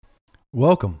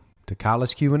Welcome to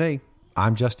College Q&A.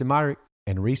 I'm Justin Myrick,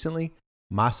 and recently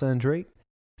my son Drake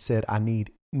said I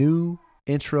need new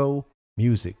intro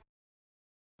music.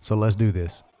 So let's do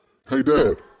this. Hey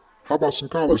Dad, how about some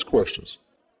college questions?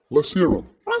 Let's hear them.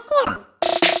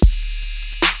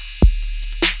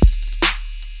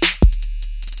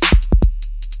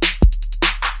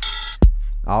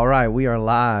 All right, we are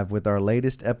live with our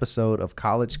latest episode of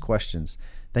College Questions.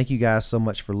 Thank you guys so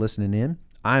much for listening in.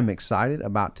 I'm excited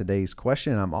about today's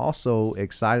question. I'm also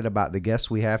excited about the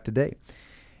guest we have today.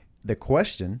 The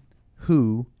question,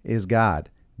 who is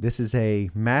God? This is a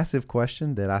massive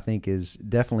question that I think is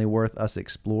definitely worth us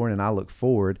exploring, and I look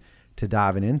forward to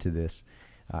diving into this.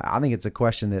 I think it's a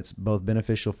question that's both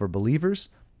beneficial for believers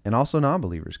and also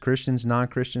non-believers, Christians,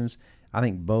 non-Christians. I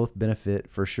think both benefit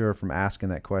for sure from asking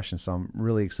that question, so I'm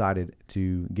really excited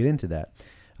to get into that.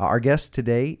 Our guest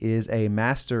today is a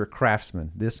master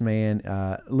craftsman. This man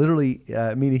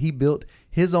meaning he built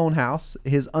his own house,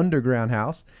 his underground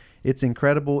house. It's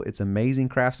incredible. It's amazing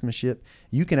craftsmanship.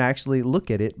 You can actually look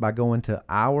at it by going to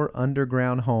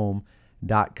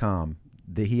ourundergroundhome.com.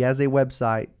 He has a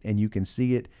website, and you can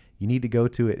see it. You need to go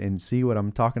to it and see what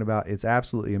I'm talking about. It's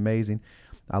absolutely amazing.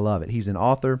 I love it. He's an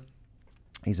author.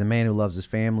 He's a man who loves his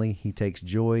family. He takes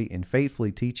joy in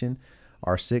faithfully teaching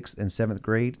our 6th and 7th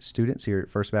grade students here at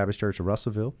First Baptist Church of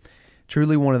Russellville.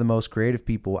 Truly one of the most creative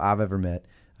people I've ever met.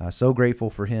 So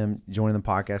grateful for him joining the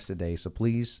podcast today. So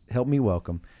please help me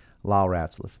welcome Lyle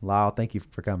Ratzlaff. Lyle, thank you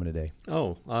for coming today.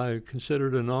 Oh, I consider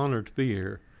it an honor to be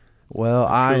here. Well,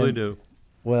 I truly do.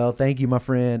 Well, thank you, my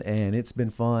friend. And it's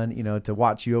been fun, to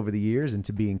watch you over the years and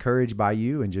to be encouraged by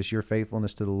you and just your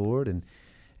faithfulness to the Lord and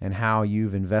how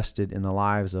you've invested in the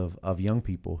lives of young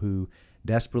people who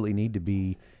desperately need to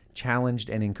be challenged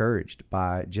and encouraged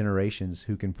by generations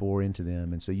who can pour into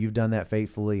them. And so you've done that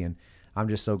faithfully, and I'm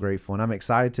just so grateful. And I'm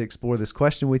excited to explore this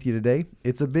question with you today.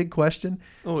 It's a big question.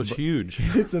 Oh, it's huge.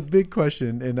 It's a big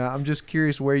question, and I'm just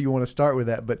curious where you want to start with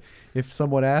that. But if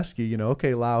someone asks you,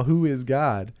 okay, Lyle, who is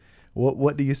God?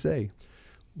 What do you say?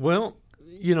 Well,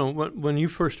 when you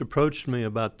first approached me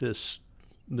about this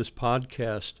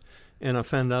podcast, and I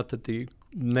found out that the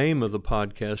name of the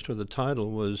podcast or the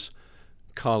title was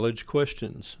College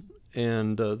Questions.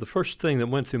 And the first thing that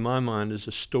went through my mind is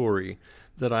a story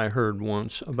that I heard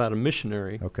once about a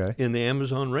missionary in the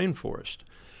Amazon rainforest.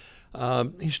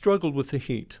 He struggled with the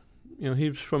heat. He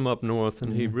was from up north,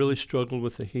 and he really struggled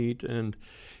with the heat. And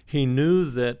he knew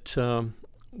that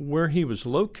where he was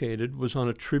located was on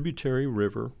a tributary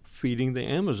river feeding the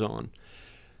Amazon.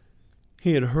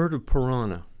 He had heard of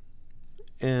piranha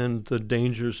and the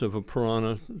dangers of a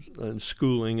piranha and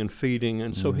schooling and feeding.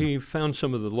 And so he found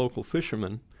some of the local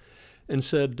fishermen and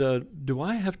said, do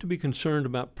I have to be concerned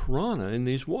about piranha in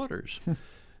these waters?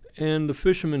 And the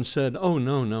fishermen said, oh,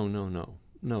 no.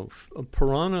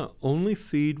 Piranha only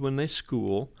feed when they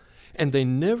school, and they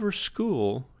never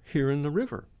school here in the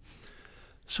river.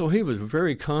 So he was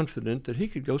very confident that he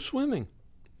could go swimming,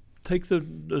 take the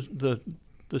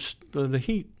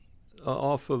heat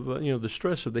off of, the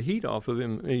stress of the heat off of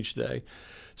him each day.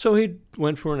 So he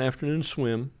went for an afternoon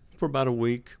swim for about a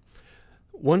week.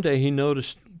 One day he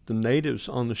noticed the natives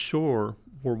on the shore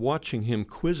were watching him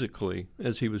quizzically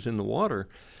as he was in the water.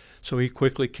 So he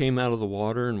quickly came out of the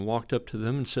water and walked up to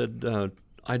them and said,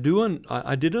 I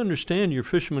did understand your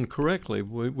fishermen correctly.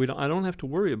 I don't have to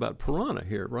worry about piranha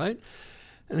here, right?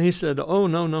 And he said, oh,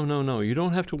 no. You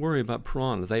don't have to worry about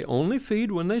piranha. They only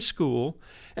feed when they school,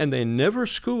 and they never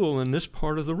school in this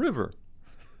part of the river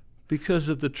because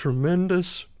of the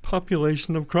tremendous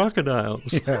population of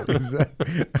crocodiles. Yeah,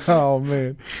 exactly. Oh,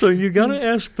 man. So you got to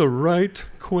ask the right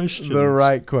question. The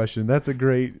right question. That's a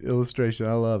great illustration.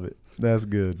 I love it. That's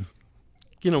good.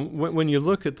 When you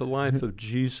look at the life of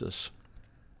Jesus,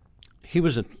 he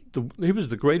was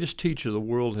the greatest teacher the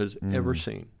world has ever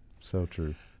seen. So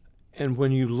true. And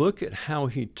when you look at how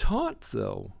he taught,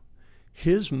 though,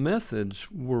 his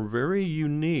methods were very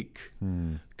unique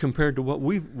compared to what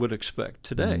we would expect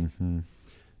today.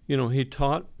 He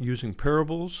taught using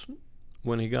parables.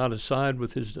 When he got aside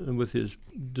with his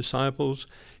disciples,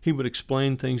 he would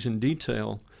explain things in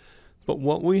detail. But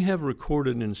what we have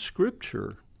recorded in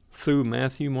Scripture through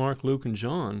Matthew, Mark, Luke, and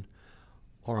John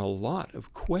are a lot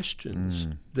of questions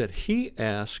that he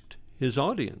asked his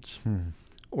audience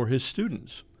or his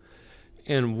students.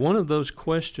 And one of those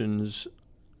questions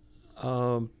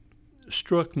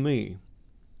struck me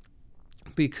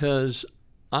because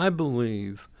I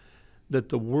believe that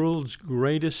the world's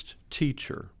greatest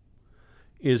teacher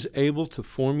is able to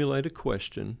formulate a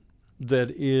question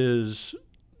that is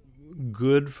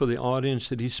good for the audience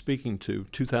that he's speaking to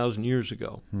 2,000 years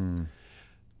ago.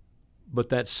 But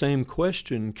that same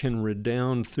question can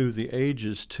redound through the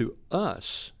ages to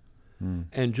us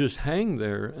and just hang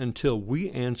there until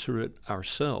we answer it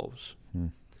ourselves.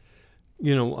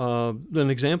 You know, an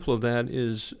example of that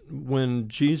is when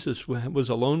Jesus was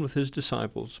alone with his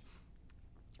disciples,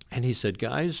 and he said,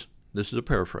 guys, this is a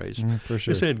paraphrase. For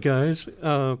sure. He said, guys,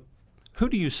 who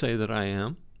do you say that I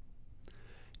am?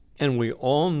 And we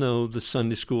all know the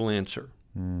Sunday school answer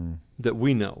that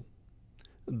we know.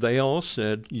 They all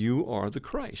said, you are the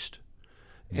Christ.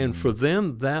 And for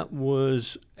them, that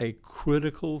was a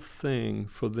critical thing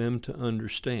for them to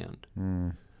understand.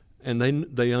 And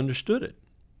they understood it.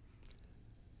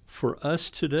 For us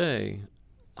today,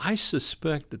 I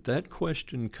suspect that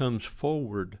question comes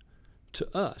forward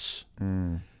to us.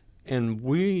 And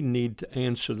we need to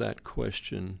answer that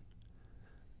question.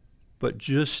 But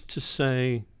just to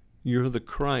say, you're the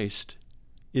Christ,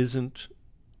 isn't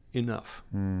enough.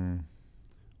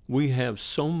 We have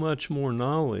so much more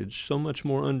knowledge, so much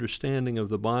more understanding of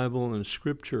the Bible and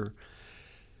Scripture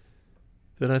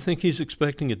that I think he's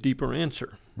expecting a deeper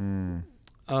answer. And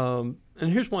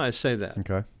here's why I say that.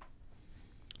 Okay.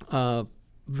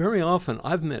 Very often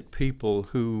I've met people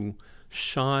who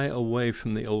shy away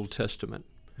from the Old Testament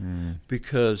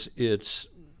because it's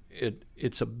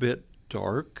a bit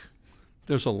dark.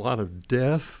 There's a lot of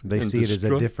death. They see it as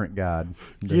a different God.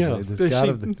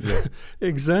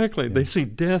 Exactly. They see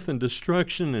death and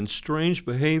destruction and strange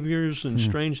behaviors and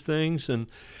strange things. And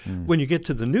when you get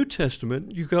to the New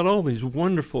Testament, you've got all these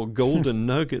wonderful golden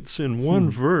nuggets in one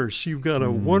verse. You've got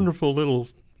a wonderful little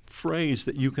phrase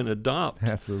that you can adopt.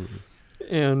 Absolutely.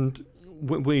 And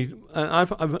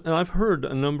I've heard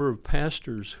a number of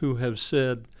pastors who have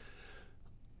said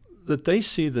that they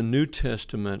see the New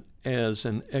Testament as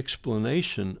an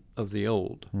explanation of the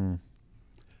Old.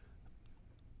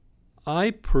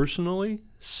 I personally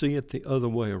see it the other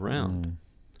way around.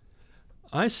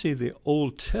 I see the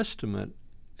Old Testament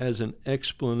as an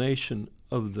explanation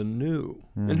of the New.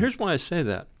 And here's why I say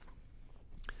that.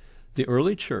 The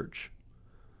early church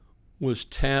was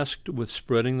tasked with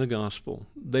spreading the gospel.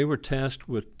 They were tasked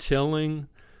with telling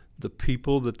the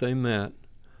people that they met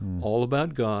all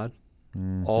about God,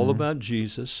 all about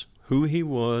Jesus, who he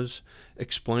was,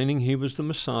 explaining he was the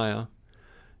Messiah.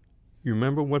 You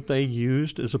remember what they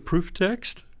used as a proof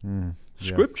text?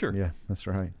 Scripture. Yeah, that's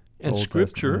right. And Old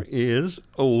Scripture Testament. is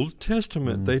Old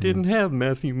Testament. They didn't have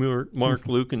Matthew, Mark,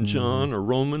 Luke, and John, or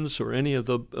Romans, or any of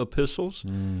the epistles.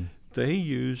 They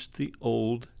used the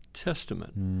Old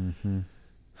Testament.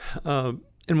 And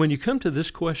when you come to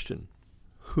this question,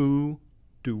 who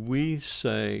do we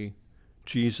say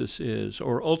Jesus is,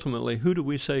 or ultimately, who do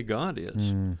we say God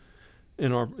is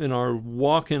in our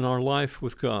walk in our life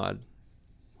with God?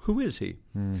 Who is he?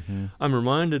 I'm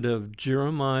reminded of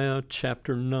Jeremiah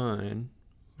chapter 9,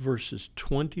 verses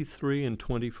 23 and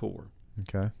 24.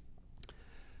 Okay.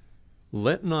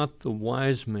 Let not the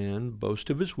wise man boast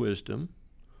of his wisdom,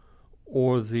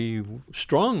 or the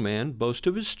strong man boast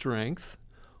of his strength,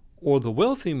 or the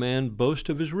wealthy man boast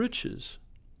of his riches.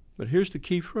 But here's the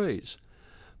key phrase.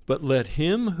 But let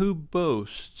him who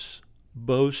boasts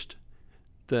boast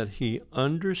that he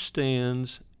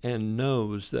understands and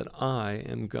knows that I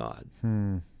am God.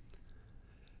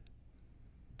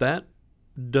 That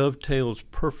dovetails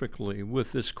perfectly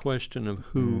with this question of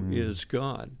who is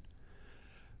God.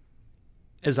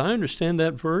 As I understand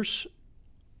that verse,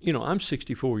 you know, I'm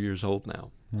 64 years old now.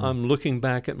 I'm looking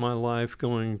back at my life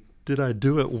going, did I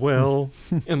do it well?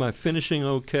 Am I finishing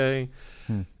okay?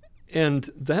 And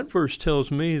that verse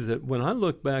tells me that when I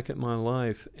look back at my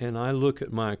life and I look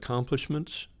at my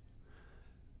accomplishments,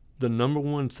 the number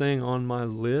one thing on my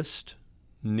list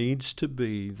needs to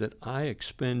be that I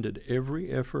expended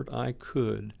every effort I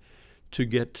could to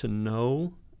get to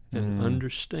know and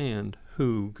understand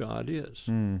who God is.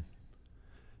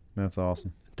 That's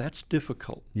awesome. That's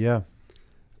difficult. Yeah.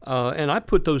 And I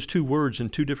put those two words in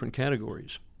two different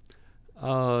categories.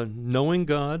 Knowing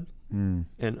God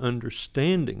and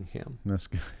understanding him. That's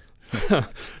good.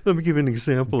 Let me give you an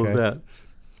example Okay. of that.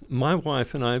 My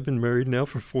wife and I have been married now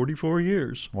for 44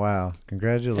 years. Wow.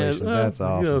 Congratulations. And, That's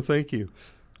awesome. Yeah, thank you.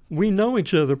 We know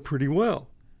each other pretty well.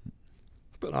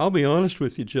 But I'll be honest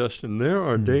with you, Justin, there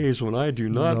are days when I do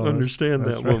not No, understand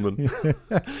that's that right. woman.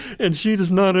 And she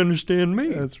does not understand me.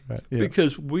 That's right. Yeah.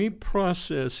 Because we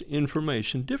process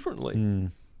information differently.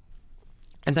 And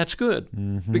that's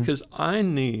good because I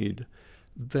need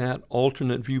that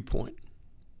alternate viewpoint.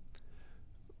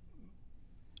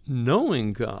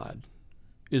 Knowing God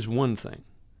is one thing.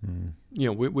 You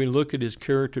know, we look at his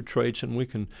character traits and we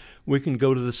can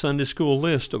go to the Sunday school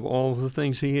list of all the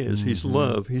things he is. He's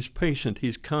love, he's patient,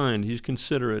 he's kind, he's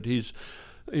considerate, he's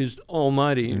is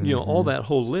almighty, all that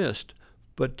whole list.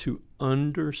 But to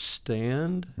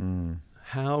understand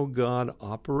how God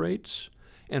operates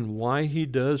and why he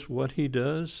does what he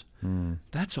does,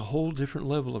 that's a whole different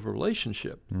level of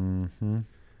relationship. Mm-hmm.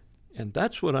 And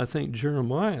that's what I think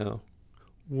Jeremiah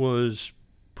was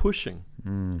pushing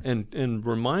and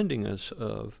reminding us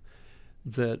of,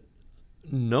 that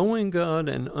knowing God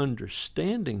and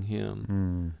understanding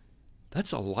him,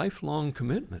 that's a lifelong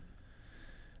commitment.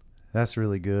 That's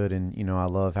really good. And, I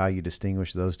love how you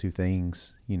distinguish those two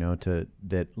things,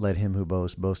 that let him who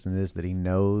boast in this, that he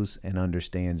knows and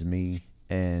understands me.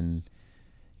 And,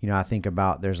 I think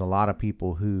about, there's a lot of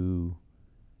people who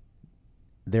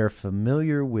they're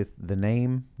familiar with the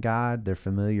name God. They're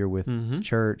familiar with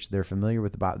church. They're familiar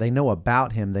with the Bible. They know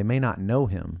about him. They may not know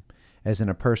him as in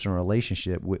a personal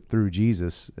relationship through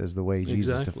Jesus, as the way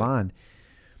Jesus defined.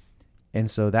 And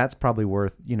so that's probably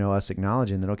worth, us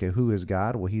acknowledging that, okay, who is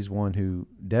God? Well, he's one who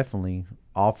definitely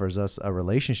offers us a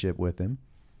relationship with him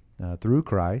through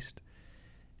Christ.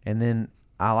 And then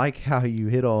I like how you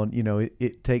hit on,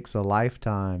 it takes a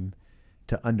lifetime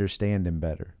to understand him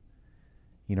better.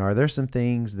 Are there some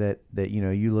things that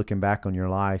you looking back on your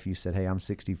life, you said, hey, I'm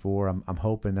 64, I'm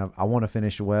hoping I want to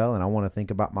finish well, and I want to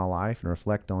think about my life and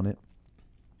reflect on it.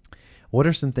 What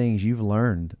are some things you've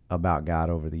learned about God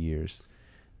over the years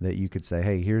that you could say,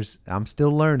 hey, I'm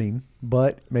still learning,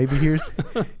 but maybe here's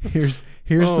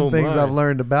some things I've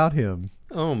learned about him?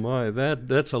 Oh my,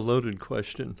 that's a loaded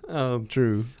question.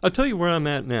 True. I'll tell you where I'm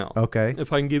at now. Okay.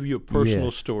 If I can give you a personal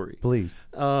story. Please.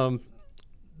 As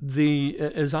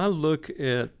I look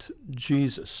at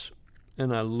Jesus,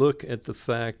 and I look at the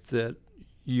fact that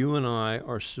you and I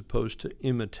are supposed to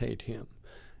imitate him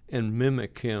and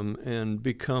mimic him and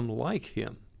become like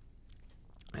him,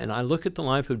 and I look at the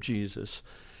life of Jesus,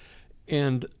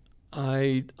 and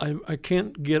I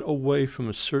can't get away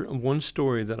from one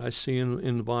story that I see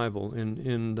in the Bible,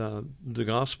 in the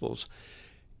Gospels.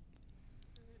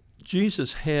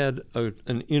 Jesus had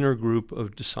an inner group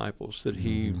of disciples that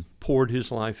he poured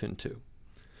his life into.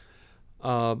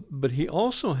 But he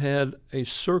also had a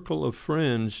circle of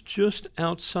friends just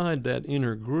outside that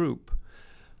inner group.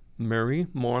 Mary,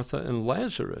 Martha, and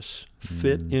Lazarus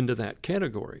fit into that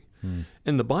category.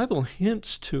 And the Bible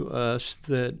hints to us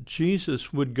that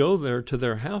Jesus would go there to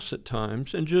their house at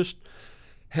times and just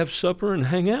have supper and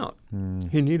hang out.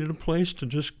 He needed a place to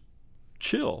just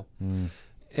chill.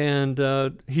 And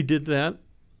he did that.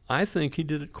 I think he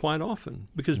did it quite often,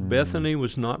 because Bethany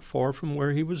was not far from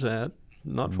where he was at,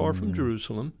 not far from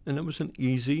Jerusalem, and it was an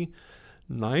easy,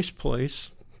 nice place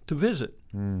to visit.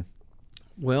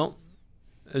 Well,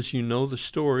 as you know the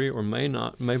story, or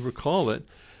may recall it,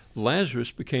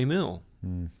 Lazarus became ill.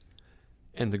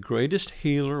 And the greatest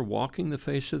healer walking the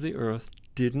face of the earth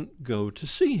didn't go to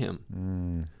see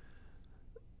him.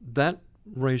 That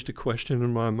raised a question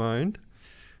in my mind.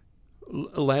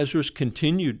 Lazarus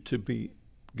continued to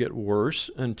get worse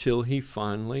until he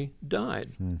finally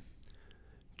died.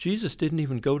 Jesus didn't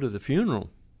even go to the funeral.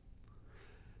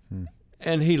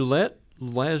 And he let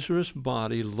Lazarus'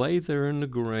 body lay there in the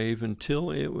grave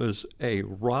until it was a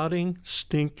rotting,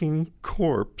 stinking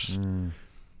corpse.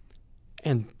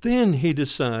 And then he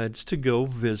decides to go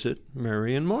visit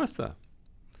Mary and Martha.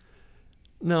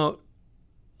 Now,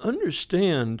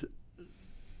 understand,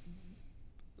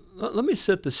 let me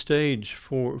set the stage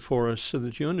for us so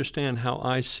that you understand how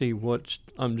I see what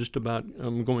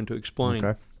I'm going to explain.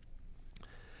 Okay.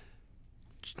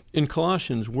 In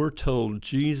Colossians, we're told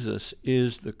Jesus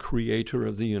is the creator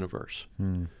of the universe.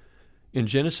 In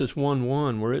Genesis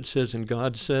 1:1, where it says, and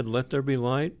God said, let there be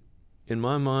light, in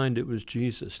my mind it was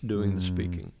Jesus doing the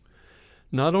speaking.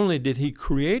 Not only did he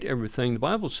create everything, the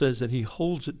Bible says that he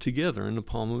holds it together in the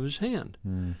palm of his hand.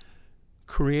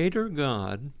 Creator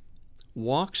God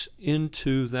walks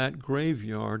into that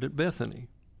graveyard at Bethany.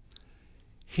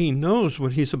 He knows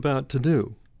what he's about to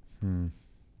do.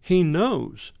 He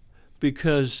knows,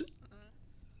 because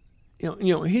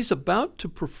he's about to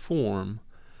perform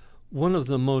one of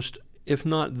the most, if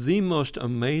not the most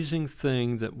amazing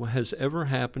thing that has ever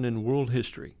happened in world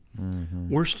history.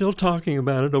 We're still talking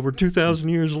about it over 2,000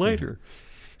 years later.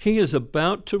 He is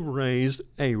about to raise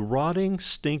a rotting,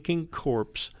 stinking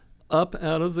corpse up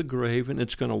out of the grave, and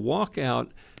it's going to walk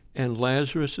out, and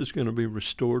Lazarus is going to be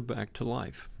restored back to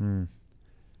life.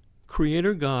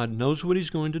 Creator God knows what he's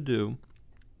going to do.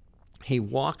 He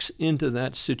walks into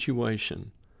that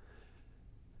situation,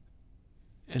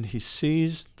 and he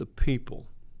sees the people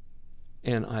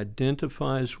and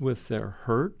identifies with their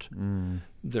hurt,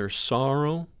 their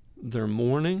sorrow, their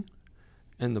mourning,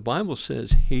 and the Bible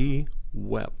says he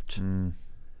wept.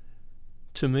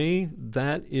 To me,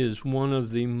 that is one of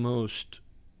the most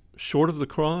short of the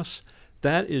cross,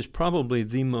 that is probably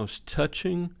the most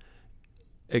touching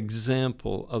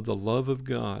example of the love of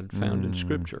God found in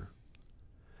Scripture.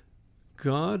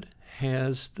 God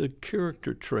has the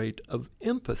character trait of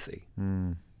empathy.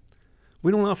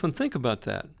 We don't often think about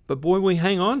that, but boy, we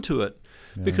hang on to it.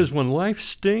 Because when life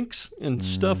stinks and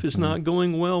stuff is not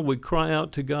going well, we cry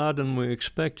out to God and we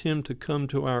expect Him to come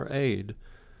to our aid.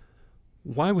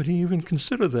 Why would He even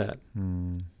consider that?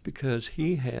 Because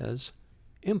He has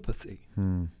empathy.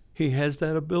 He has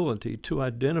that ability to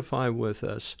identify with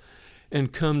us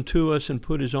and come to us and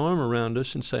put His arm around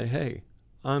us and say, hey,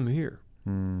 I'm here.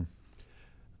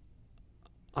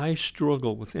 I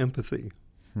struggle with empathy.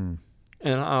 And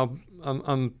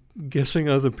I'm guessing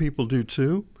other people do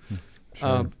too.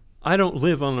 Sure. I don't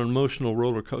live on an emotional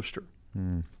roller coaster.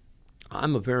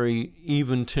 I'm a very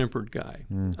even-tempered guy.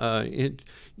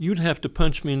 You'd have to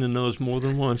punch me in the nose more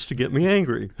than once to get me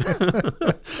angry.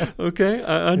 Okay,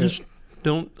 I just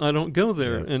don't. I don't go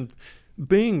there. Yeah. And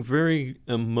being very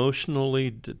emotionally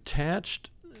detached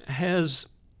has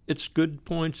its good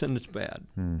points and its bad.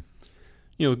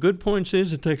 Good points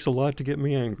is it takes a lot to get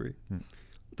me angry.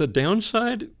 The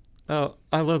downside,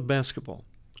 I love basketball.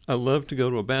 I love to go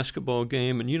to a basketball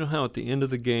game, and you know how at the end of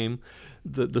the game,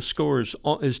 the score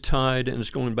is tied and it's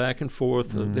going back and forth.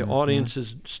 The audience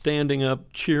is standing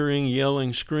up, cheering,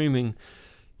 yelling, screaming.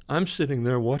 I'm sitting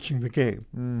there watching the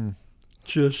game,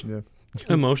 just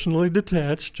emotionally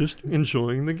detached, just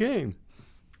enjoying the game.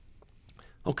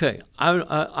 Okay,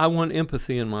 I want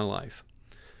empathy in my life.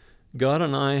 God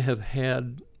and I have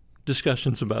had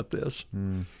discussions about this.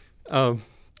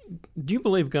 Do you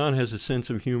believe God has a sense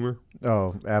of humor?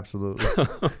 Oh, absolutely.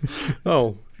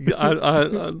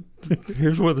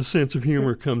 Here's where the sense of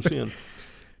humor comes in.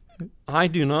 I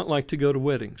do not like to go to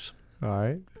weddings. All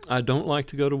right. I don't like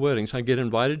to go to weddings. I get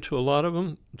invited to a lot of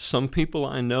them. Some people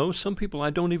I know, some people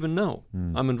I don't even know.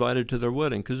 I'm invited to their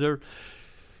wedding because they're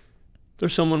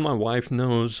someone my wife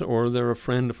knows, or they're a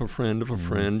friend of a friend of a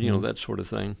friend, that sort of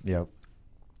thing. Yep.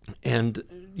 And,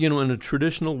 in a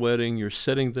traditional wedding, you're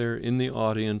sitting there in the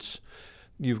audience.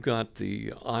 You've got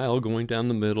the aisle going down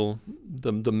the middle.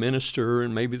 The minister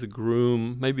and maybe the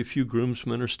groom, maybe a few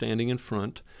groomsmen are standing in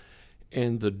front.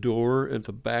 And the door at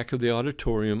the back of the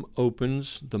auditorium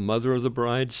opens. The mother of the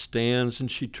bride stands, and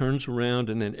she turns around.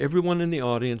 And then everyone in the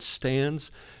audience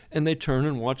stands, and they turn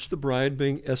and watch the bride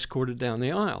being escorted down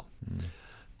the aisle.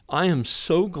 I am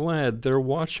so glad they're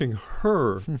watching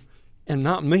her and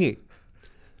not me.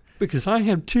 Because I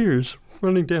have tears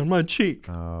running down my cheek.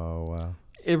 Oh, wow.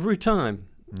 Every time.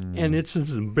 And it's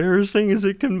as embarrassing as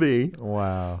it can be.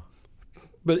 Wow.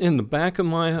 But in the back of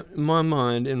my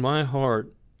mind, in my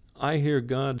heart, I hear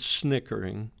God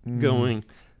snickering, going,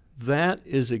 that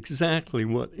is exactly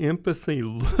what empathy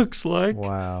looks like.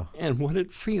 Wow. And what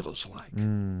it feels like.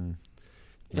 Man,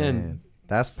 And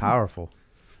that's powerful.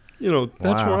 that's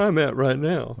Wow. where I'm at right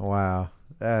now. Wow.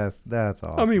 That's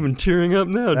awesome. I'm even tearing up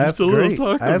now That's just a little great.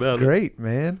 talking That's about great,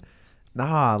 man.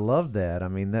 Nah, I love that. I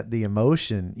mean, that the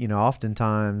emotion,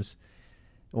 oftentimes,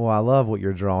 I love what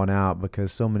you're drawing out,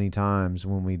 because so many times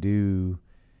when we do,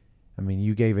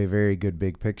 you gave a very good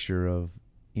big picture of,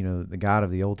 the God of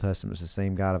the Old Testament is the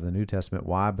same God of the New Testament.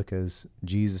 Why? Because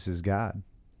Jesus is God,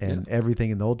 and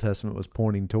everything in the Old Testament was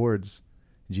pointing towards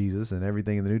Jesus, and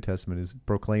everything in the New Testament is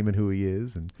proclaiming who He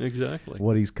is and Exactly.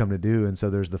 what He's come to do. And so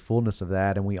there's the fullness of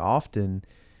that, and we often,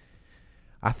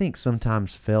 I think,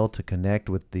 sometimes fail to connect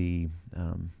with the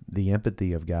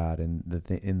empathy of God and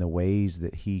in the ways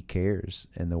that He cares,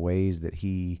 and the ways that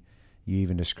you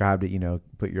even described it,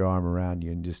 put your arm around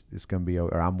you and just, it's going to be,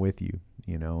 or I'm with you,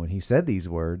 and He said these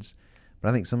words. But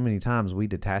I think so many times we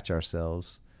detach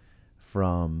ourselves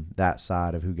from that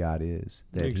side of who God is,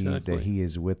 that He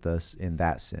is with us in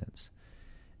that sense.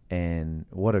 And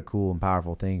what a cool and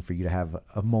powerful thing for you to have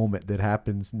a moment that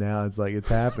happens now. It's like it's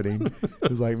happening.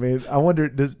 It's like, man, I wonder,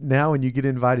 now when you get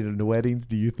invited into weddings,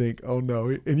 do you think, oh no,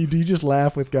 and do you just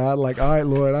laugh with God, like, all right,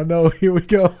 Lord, I know, here we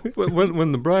go.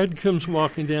 When the bride comes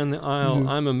walking down the aisle,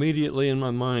 I'm immediately in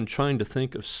my mind trying to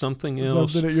think of something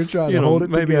else. Something that you're trying to hold it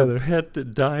maybe together. Maybe a pet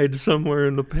that died somewhere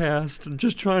in the past, and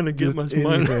just trying to get my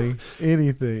mind.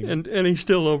 Anything. And He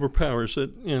still overpowers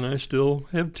it, and I still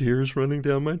have tears running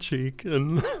down my cheek.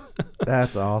 And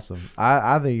that's awesome.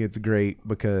 I think it's great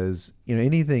because,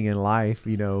 anything in life,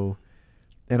 and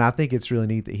I think it's really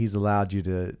neat that He's allowed you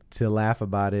to laugh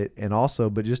about it, and also,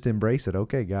 but just embrace it.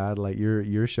 Okay, God, like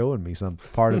you're showing me some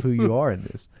part of who you are in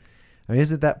this.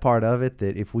 Isn't that part of it,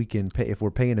 that if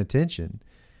we're paying attention,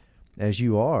 as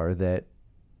you are, that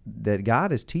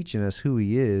God is teaching us who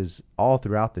He is all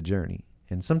throughout the journey.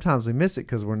 And sometimes we miss it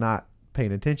because we're not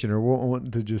paying attention, or we're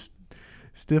wanting to just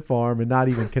stiff arm and not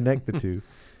even connect the two.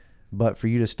 But for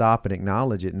you to stop and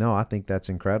acknowledge it, no, I think that's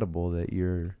incredible that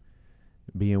you're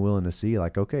being willing to see,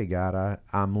 like, okay, God,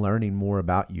 I'm learning more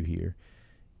about you here.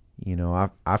 You know,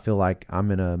 I feel like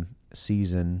I'm in a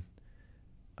season,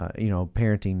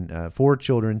 parenting 4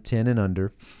 children, 10 and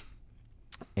under.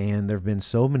 And there have been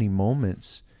so many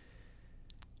moments,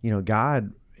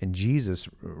 God and Jesus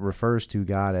refers to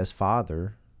God as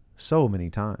Father so many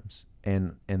times.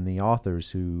 And the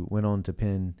authors who went on to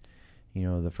pen,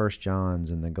 the First Johns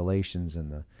and the Galatians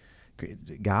and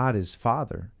God is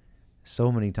Father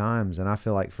so many times. And I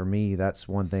feel like for me, that's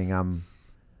one thing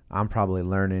I'm probably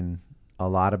learning a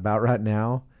lot about right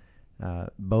now,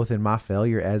 both in my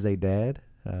failure as a dad.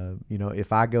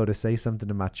 If I go to say something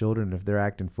to my children, if they're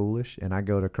acting foolish and I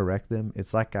go to correct them,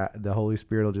 it's like the Holy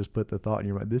Spirit will just put the thought in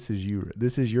your mind, this is you,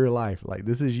 this is your life. Like,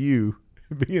 this is you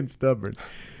being stubborn.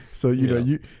 So,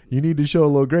 you need to show a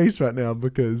little grace right now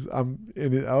because I'm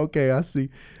in it. Okay, I see.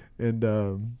 And,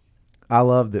 I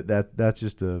love that's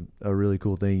just a really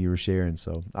cool thing you were sharing.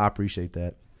 So I appreciate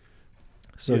that.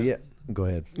 So yeah go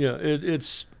ahead. Yeah.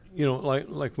 It's,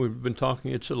 like we've been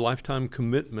talking, it's a lifetime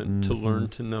commitment to learn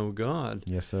to know God.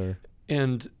 Yes, sir.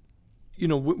 And,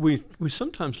 we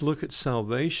sometimes look at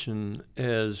salvation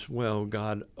as, well,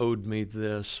 God owed me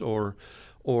this, or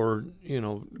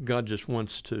God just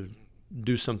wants to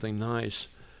do something nice.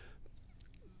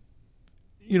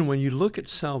 When you look at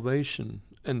salvation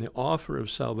and the offer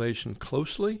of salvation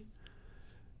closely,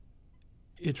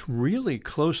 it's really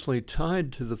closely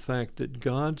tied to the fact that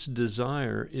God's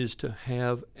desire is to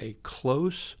have a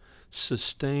close,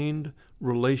 sustained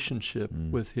relationship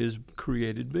with his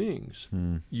created beings,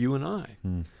 you and I.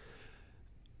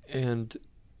 And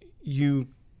you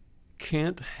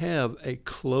can't have a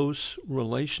close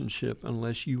relationship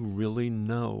unless you really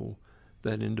know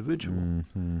that individual.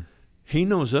 He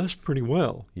knows us pretty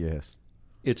well. Yes.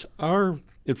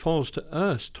 It falls to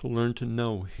us to learn to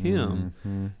know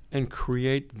him and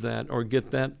create that, or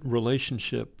get that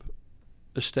relationship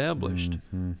established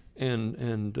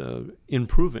and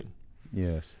improving.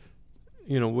 Yes.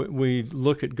 We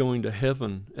look at going to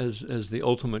heaven as the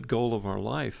ultimate goal of our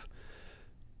life.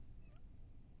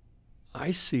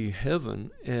 I see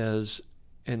heaven as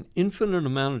an infinite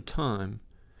amount of time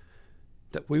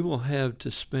that we will have to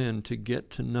spend to get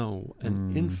to know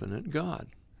an infinite God.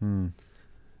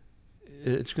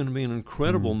 It's going to be an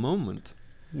incredible moment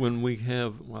when we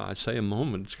have, well, I say a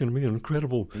moment, it's going to be an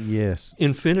incredible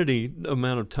infinity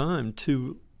amount of time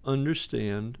to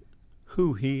understand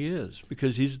who he is,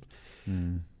 because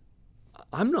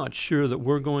I'm not sure that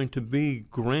we're going to be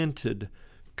granted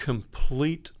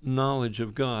complete knowledge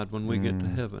of God when we get to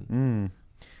heaven.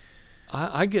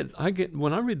 I get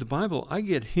when I read the Bible, I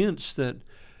get hints that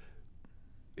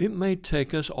it may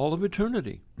take us all of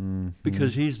eternity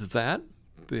because he's that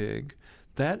big,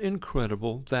 that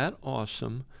incredible, that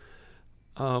awesome.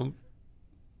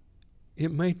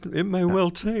 It may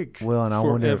well take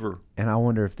forever. I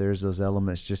wonder if there's those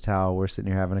elements, just how we're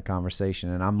sitting here having a conversation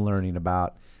and I'm learning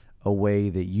about a way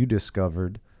that you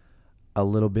discovered a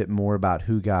little bit more about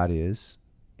who God is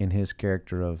in his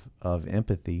character of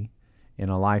empathy in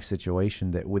a life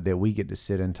situation that we get to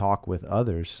sit and talk with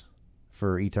others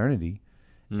for eternity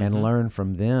and learn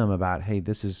from them about, hey,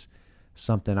 this is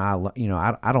something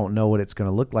I don't know what it's going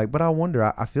to look like, but I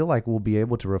wonder, I feel like we'll be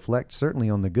able to reflect certainly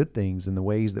on the good things and the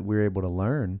ways that we're able to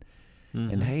learn.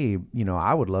 And hey,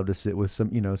 I would love to sit with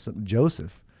some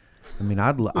Joseph. I mean,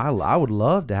 I would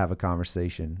love to have a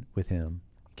conversation with him.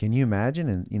 Can you imagine?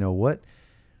 And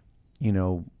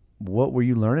what were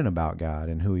you learning about God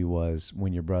and who he was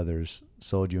when your brothers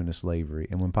sold you into slavery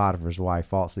and when Potiphar's wife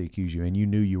falsely accused you and you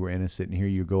knew you were innocent and here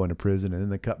you go into prison and then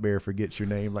the cupbearer forgets your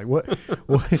name? Like what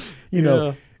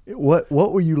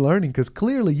were you learning? Because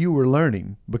clearly you were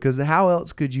learning, because how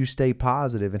else could you stay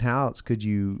positive and how else could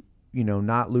you,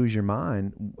 not lose your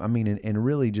mind? I mean, and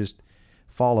really just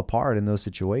fall apart in those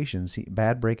situations,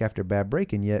 bad break after bad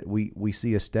break. And yet we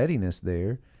see a steadiness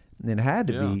there, and it had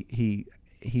to be,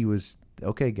 he was,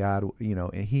 okay, God,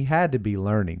 and he had to be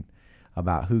learning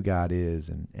about who God is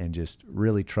and just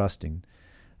really trusting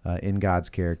in God's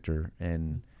character.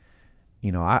 And,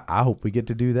 I hope we get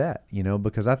to do that,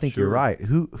 because I think you're right.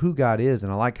 Who God is,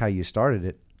 and I like how you started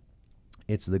it.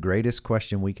 It's the greatest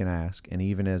question we can ask. And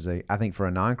even I think for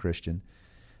a non-Christian,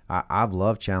 I've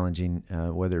loved challenging,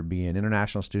 whether it be an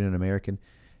international student, American,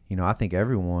 I think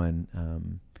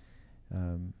everyone,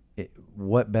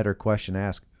 what better question to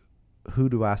ask? Who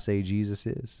do I say Jesus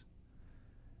is?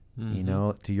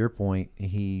 To your point,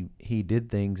 he did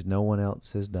things no one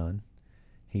else has done.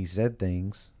 He said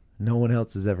things no one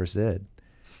else has ever said.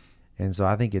 And so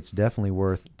I think it's definitely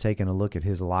worth taking a look at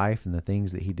his life and the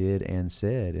things that he did and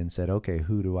said, okay,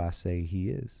 who do I say he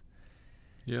is?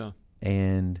 Yeah.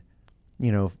 And,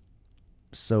 you know,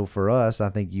 so for us, I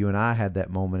think you and I had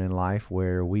that moment in life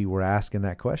where we were asking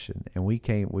that question,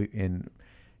 and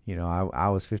I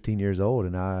was 15 years old,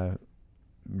 and I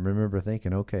remember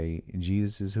thinking, okay,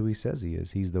 Jesus is who he says he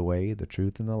is. He's the way, the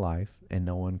truth, and the life, and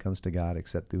no one comes to God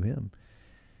except through him.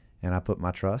 And I put my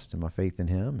trust and my faith in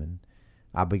him, and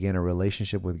I began a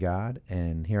relationship with God,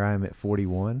 and here I am at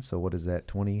 41. So what is that,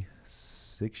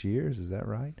 26 years? Is that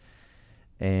right?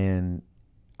 And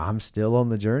I'm still on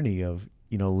the journey of,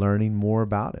 learning more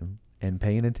about him and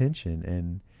paying attention.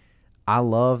 And I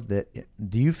love that.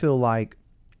 Do you feel like,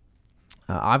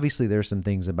 obviously there's some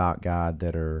things about God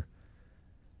that are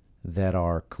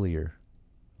clear.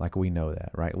 Like we know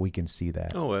that, right? We can see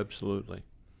that. Oh, absolutely.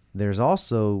 There's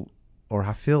also, or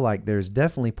I feel like there's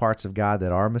definitely parts of God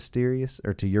that are mysterious,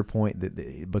 or to your point,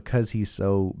 that because he's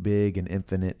so big and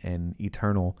infinite and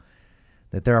eternal,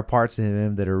 that there are parts of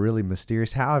him that are really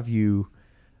mysterious. How have you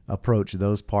approached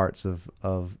those parts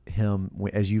of him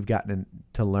as you've gotten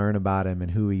to learn about him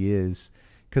and who he is?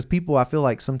 Because I feel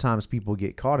like sometimes people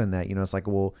get caught in that. It's like,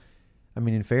 well, I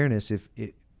mean, in fairness,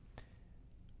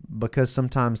 because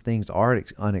sometimes things are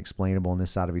unexplainable on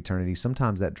this side of eternity,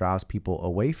 sometimes that drives people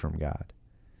away from God,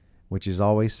 which is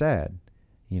always sad,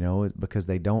 because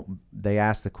they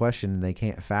ask the question and they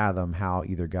can't fathom how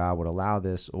either God would allow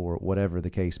this or whatever the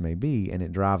case may be, and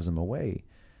it drives them away.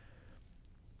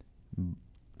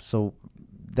 So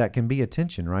that can be a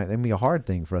tension, right? That can be a hard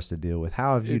thing for us to deal with.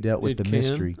 How have you dealt with the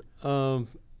mystery?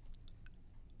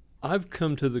 I've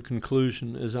come to the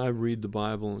conclusion as I read the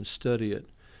Bible and study it,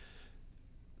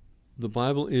 the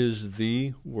Bible is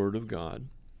the Word of God,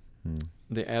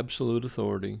 the absolute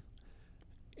authority,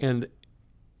 and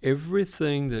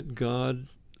everything that God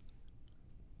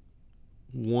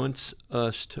wants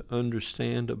us to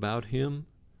understand about him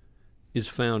is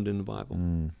found in the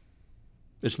Bible.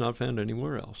 It's not found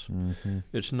anywhere else. Mm-hmm.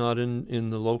 It's not in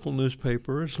the local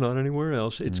newspaper. It's not anywhere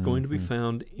else. It's going to be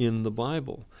found in the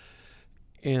Bible.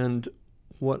 And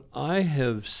what I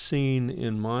have seen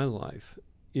in my life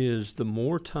is the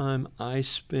more time I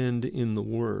spend in the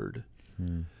Word,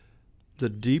 the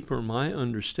deeper my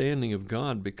understanding of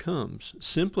God becomes,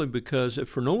 simply because, if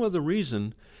for no other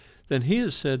reason, than he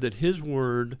has said that his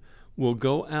Word will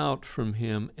go out from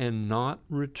him and not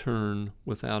return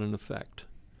without an effect.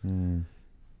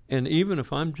 And even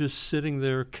if I'm just sitting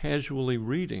there casually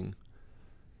reading,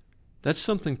 that's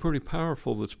something pretty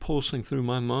powerful that's pulsing through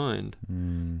my mind.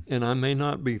 And I may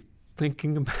not be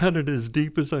thinking about it as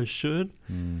deep as I should,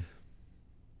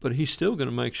 but he's still going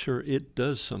to make sure it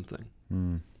does something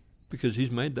because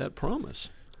he's made that promise.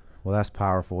 Well, that's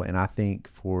powerful. And I think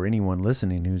for anyone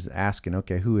listening who's asking,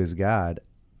 okay, who is God?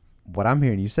 What I'm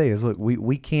hearing you say is, look,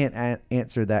 we can't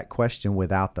answer that question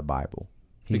without the Bible.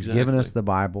 He's given us the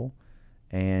Bible.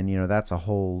 And, that's a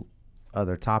whole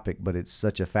other topic, but it's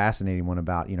such a fascinating one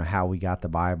about, how we got the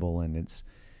Bible and its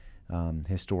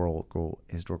historical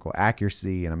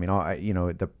accuracy. And I mean,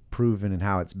 the proven and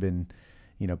how it's been,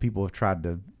 people have tried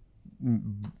to,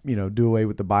 do away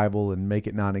with the Bible and make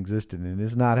it non-existent, and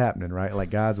it's not happening, right? Like,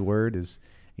 God's word is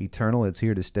eternal. It's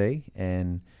here to stay.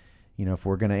 And, if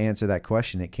we're going to answer that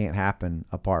question, it can't happen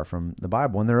apart from the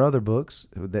Bible. And there are other books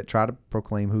that try to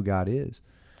proclaim who God is.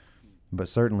 But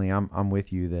certainly I'm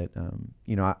with you that,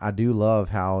 I do love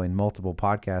how in multiple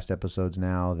podcast episodes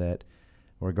now that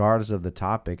regardless of the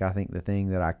topic, I think the thing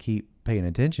that I keep paying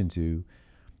attention to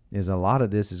is a lot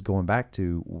of this is going back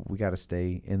to, we got to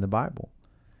stay in the Bible.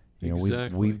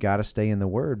 We've got to stay in the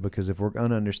Word, because if we're going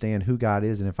to understand who God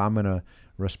is and if I'm going to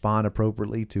respond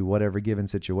appropriately to whatever given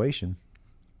situation,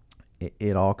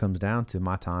 it all comes down to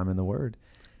my time in the Word.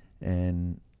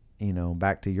 And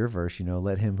back to your verse,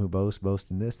 let him who boasts boast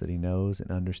in this, that he knows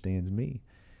and understands me.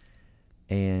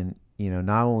 And,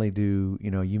 not only do,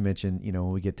 you mentioned,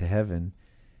 when we get to heaven,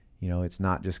 it's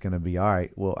not just going to be, all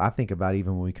right. Well, I think about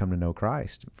even when we come to know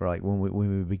Christ, for like when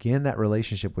we begin that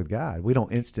relationship with God, we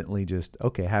don't instantly just,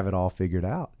 okay, have it all figured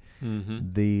out.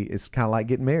 It's kind of like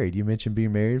getting married. You mentioned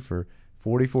being married for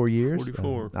 44 years.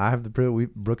 44. I have the privilege.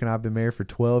 Brooke and I have been married for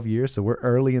 12 years, so we're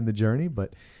early in the journey.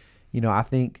 But, I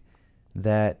think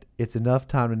that it's enough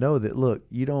time to know that, look,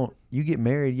 you get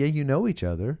married, you know each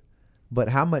other, but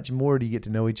how much more do you get to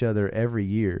know each other every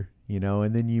year,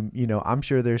 and then I'm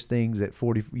sure there's things at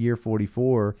year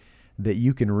 44 that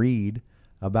you can read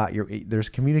about there's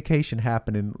communication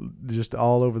happening just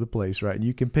all over the place, right? And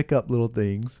you can pick up little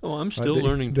things. Oh, I'm still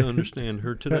learning to understand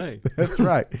her today. That's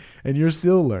right. And you're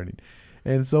still learning.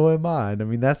 And so am I. I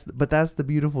mean, that's the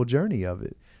beautiful journey of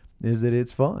it. is that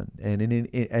it's fun. And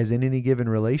as in any given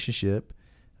relationship,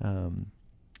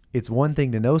 it's one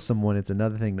thing to know someone, it's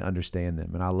another thing to understand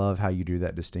them. And I love how you drew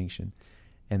that distinction.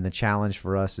 And the challenge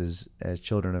for us as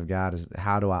children of God is,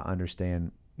 how do I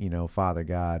understand, Father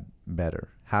God better?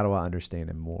 How do I understand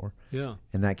him more? Yeah.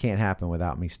 And that can't happen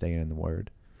without me staying in the Word.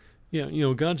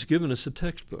 Yeah, God's given us a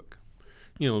textbook.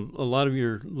 A lot of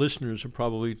your listeners are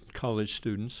probably college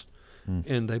students,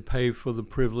 and they pay for the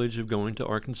privilege of going to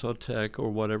Arkansas Tech or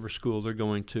whatever school they're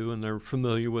going to, and they're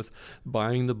familiar with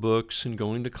buying the books and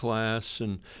going to class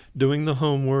and doing the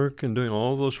homework and doing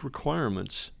all those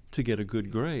requirements to get a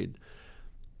good grade.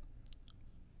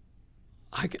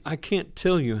 I can't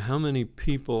tell you how many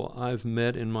people I've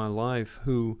met in my life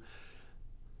who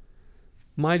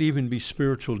might even be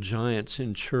spiritual giants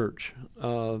in church,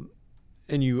 and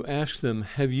you ask them,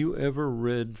 have you ever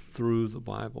read through the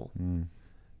Bible?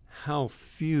 How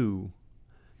small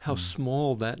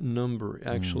that number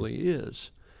actually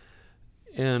is.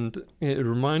 And it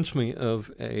reminds me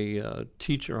of a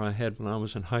teacher I had when I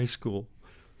was in high school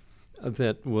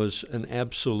that was an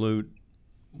absolute,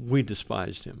 we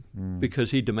despised him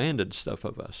because he demanded stuff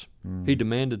of us. He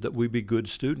demanded that we be good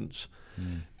students.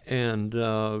 And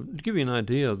to give you an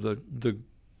idea, the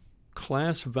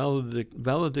class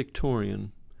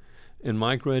valedictorian in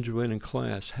my graduating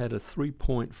class had a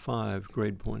 3.5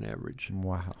 grade point average.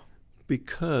 Wow.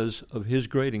 Because of his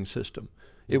grading system.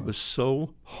 It was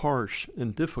so harsh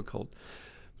and difficult.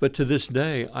 But to this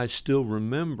day, I still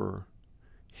remember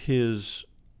his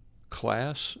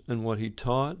class and what he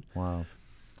taught. Wow.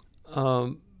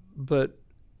 But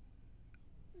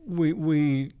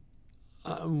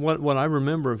what I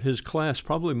remember of his class,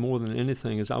 probably more than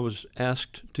anything, is I was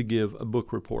asked to give a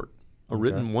book report, a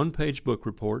written one-page book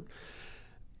report,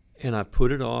 and I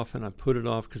put it off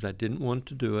because I didn't want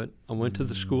to do it. I went to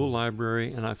the school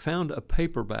library, and I found a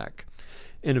paperback.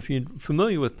 And if you're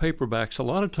familiar with paperbacks, a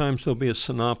lot of times there'll be a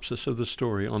synopsis of the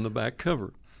story on the back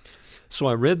cover. So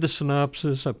I read the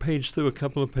synopsis, I paged through a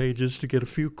couple of pages to get a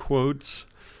few quotes,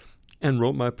 and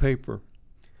wrote my paper.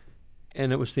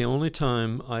 And it was the only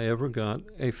time I ever got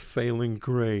a failing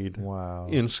grade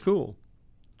in school,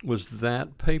 was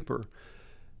that paper.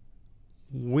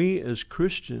 We as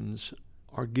Christians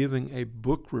are giving a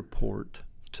book report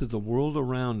to the world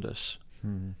around us.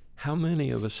 How many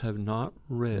of us have not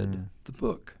read the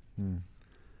book?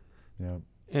 Yep.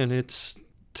 And it's,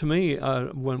 to me,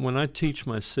 when I teach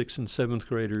my 6th and 7th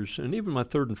graders, and even my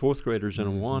 3rd and 4th graders in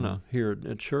Awana here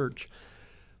at church,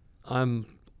 I'm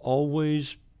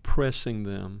always pressing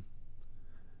them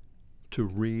to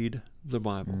read the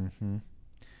Bible.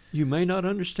 You may not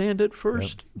understand it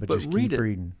first, but just read keep it.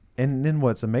 reading. And then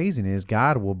what's amazing is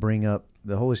God will bring up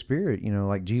the Holy Spirit,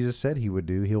 like Jesus said he would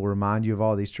do. He'll remind you of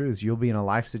all these truths. You'll be in a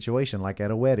life situation like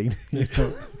at a wedding, and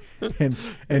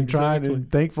Exactly. trying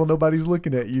and thankful nobody's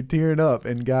looking at you, tearing up,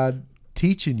 and God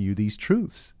teaching you these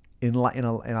truths. And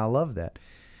I love that.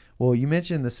 Well, you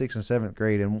mentioned the 6th and 7th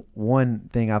grade, and one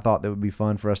thing I thought that would be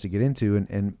fun for us to get into,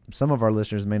 and some of our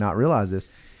listeners may not realize this,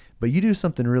 but you do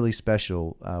something really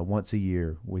special once a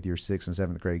year with your 6th and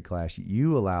 7th grade class.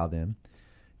 You allow them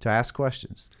to ask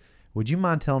questions. Would you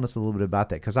mind telling us a little bit about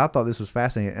that? Because I thought this was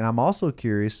fascinating, and I'm also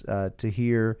curious to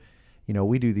hear,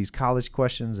 we do these college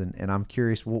questions, and I'm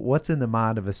curious, what's in the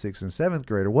mind of a 6th and 7th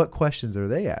grader? What questions are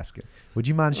they asking? Would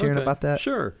you mind sharing about that?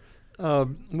 Sure.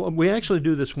 Well, we actually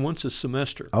do this once a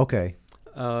semester. Okay.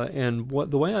 And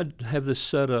the way I have this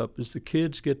set up is the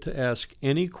kids get to ask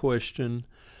any question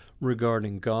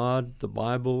regarding God, the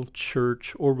Bible,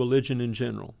 church, or religion in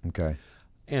general. Okay.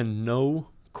 And no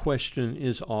question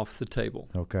is off the table.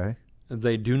 Okay.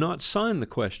 They do not sign the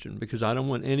question because I don't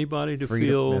want anybody to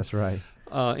feel That's right.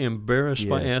 embarrassed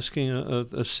by asking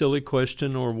a silly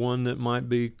question or one that might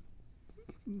be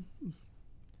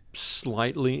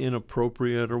slightly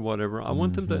inappropriate or whatever. I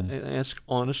want them to ask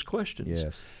honest questions.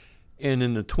 Yes. And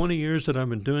in the 20 years that I've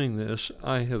been doing this,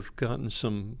 I have gotten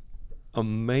some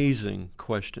amazing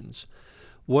questions.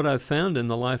 What I've found in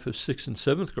the life of 6th and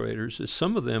 7th graders is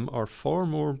some of them are far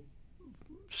more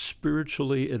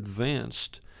spiritually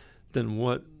advanced than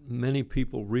what many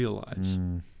people realize.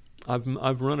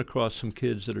 I've run across some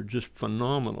kids that are just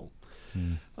phenomenal.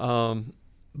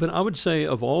 But I would say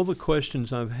of all the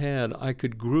questions I've had, I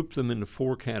could group them into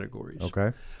 4 categories.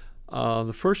 Okay.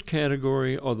 The first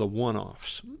category are the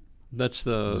one-offs. That's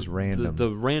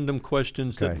the random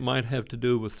questions that might have to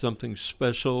do with something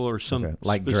special or some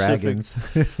like specific, dragons,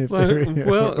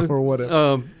 or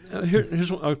whatever.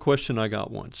 Here's a question I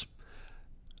got once.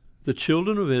 The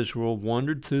children of Israel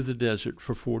wandered through the desert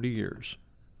for 40 years.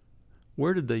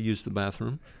 Where did they use the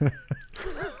bathroom?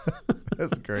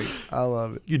 That's great. I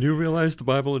love it. You do realize the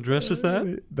Bible addresses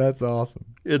that? That's awesome.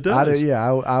 It does.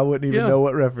 I wouldn't even know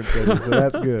what reference that is, so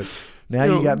that's good. Now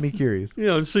you got me curious.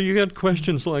 So you got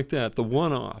questions like that, the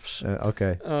one-offs.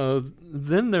 Okay.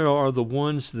 Then there are the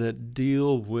ones that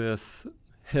deal with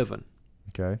heaven.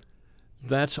 Okay.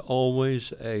 That's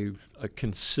always a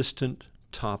consistent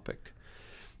topic.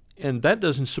 And that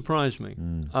doesn't surprise me.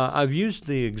 I've used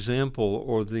the example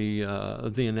or the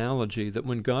analogy that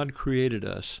when God created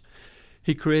us,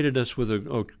 He created us with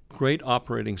a great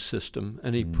operating system,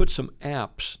 and He put some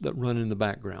apps that run in the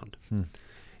background.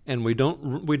 And we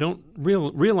don't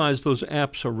realize those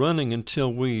apps are running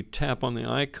until we tap on the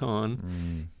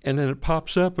icon, and then it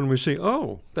pops up, and we say,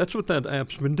 "Oh, that's what that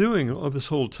app's been doing all this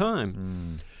whole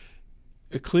time."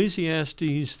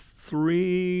 Ecclesiastes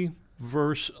 3,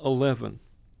 verse 11.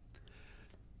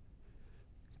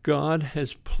 God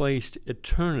has placed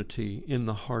eternity in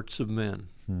the hearts of men.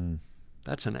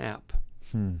 That's an app.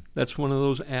 That's one of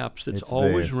those apps that's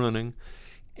always running.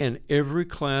 And every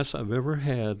class I've ever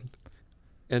had,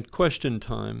 and question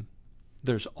time,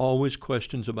 there's always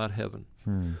questions about heaven.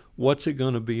 What's it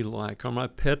going to be like? Are my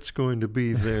pets going to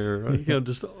be there?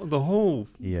 Just the whole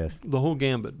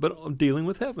gambit. But dealing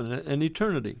with heaven and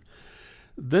eternity.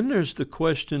 Then there's the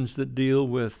questions that deal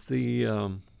with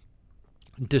the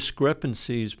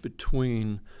discrepancies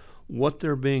between what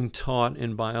they're being taught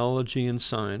in biology and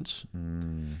science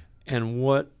and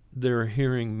what they're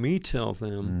hearing me tell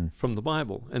them from the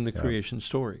Bible and the creation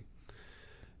story.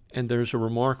 And there's a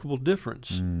remarkable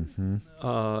difference,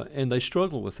 and they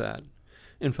struggle with that.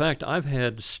 In fact, I've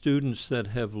had students that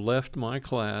have left my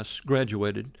class,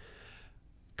 graduated,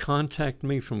 contact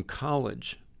me from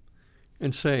college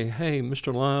and say, "Hey,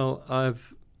 Mr. Lyle,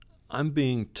 I'm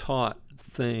being taught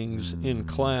things in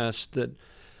class that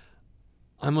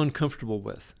I'm uncomfortable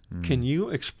with. Can you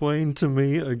explain to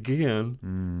me again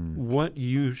what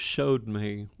you showed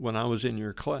me when I was in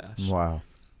your class?" Wow.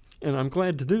 And I'm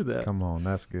glad to do that. Come on,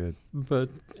 that's good. But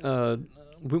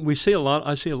we see a lot.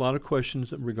 I see a lot of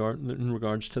questions in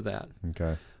regards to that.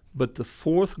 Okay. But the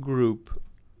fourth group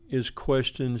is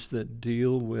questions that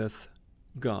deal with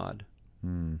God.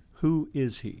 Who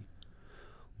is He?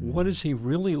 What is He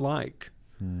really like?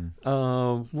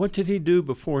 What did He do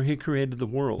before He created the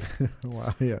world?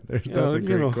 Wow, yeah, that's a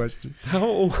great question.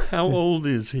 How old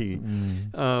is He?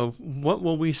 What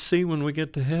will we see when we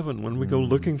get to heaven, when we go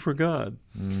looking for God?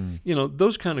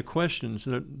 Those kind of questions,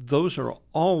 those are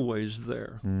always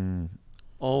there.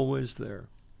 Always there.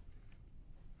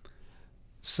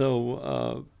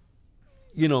 So,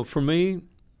 for me,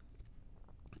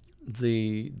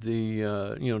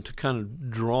 to kind of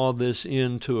draw this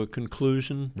into a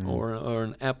conclusion or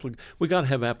an we got to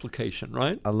have application,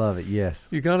 right? I love it. Yes.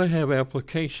 You got to have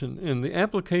application, and the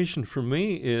application for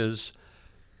me is,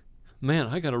 man,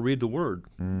 I got to read the Word.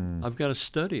 I've got to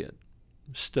study it.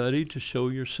 Study to show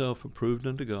yourself approved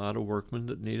unto God, a workman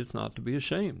that needeth not to be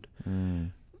ashamed.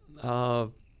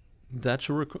 That's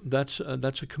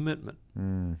a commitment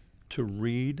to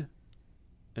read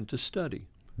and to study.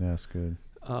 That's good.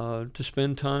 To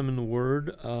spend time in the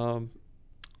Word.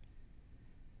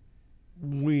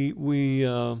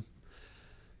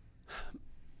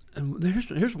 And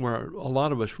here's where a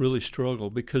lot of us really struggle,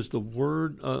 because the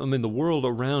world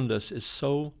around us is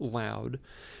so loud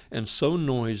and so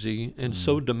noisy and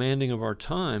so demanding of our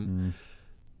time.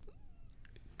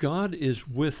 God is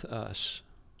with us.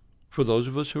 For those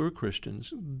of us who are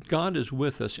Christians, God is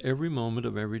with us every moment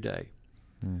of every day.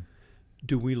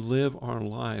 Do we live our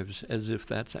lives as if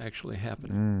that's actually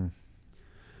happening?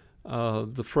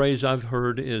 The phrase I've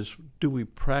heard is, do we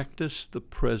practice the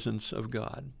presence of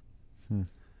God?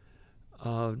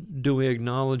 Do we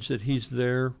acknowledge that He's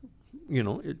there?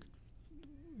 He's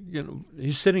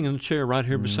sitting in the chair right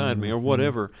here beside me, or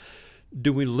whatever.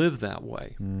 Do we live that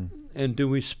way? And do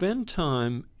we spend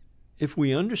time, if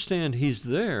we understand He's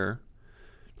there,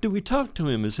 do we talk to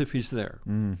Him as if He's there?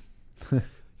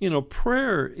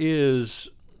 Prayer is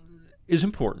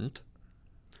important,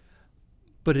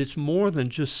 but it's more than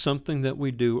just something that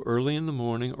we do early in the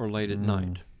morning or late at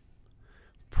night.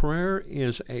 Prayer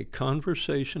is a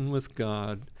conversation with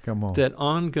God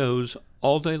that goes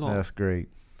all day long. That's great.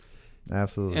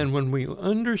 Absolutely. And when we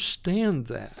understand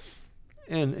that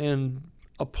and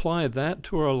apply that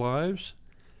to our lives,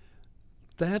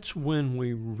 that's when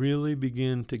we really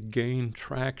begin to gain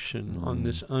traction on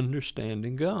this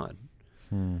understanding God.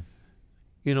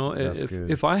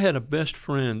 If I had a best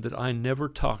friend that I never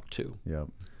talked to,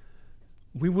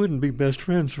 we wouldn't be best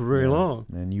friends for very long.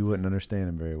 And you wouldn't understand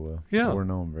Him very well. Or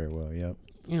know Him very well.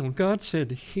 God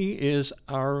said He is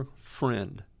our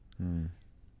friend.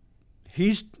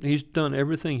 He's done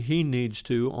everything he needs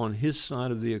to on his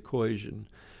side of the equation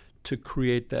to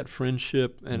create that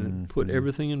friendship and put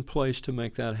everything in place to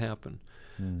make that happen.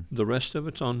 The rest of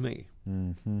it's on me.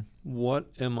 What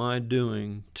am I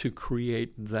doing to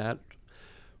create that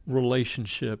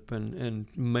relationship and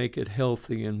make it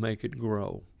healthy and make it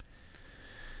grow?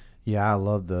 Yeah, I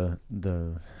love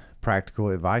the practical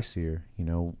advice here. You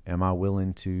know, am I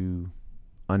willing to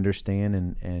understand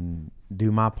and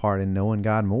do my part in knowing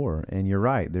God more? And you're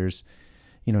right. There's,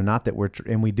 you know, not that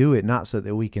and we do it not so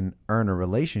that we can earn a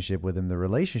relationship with him. The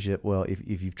relationship, well,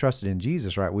 if you've trusted in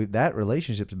Jesus, right, that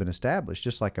relationship's been established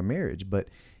just like a marriage. But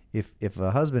if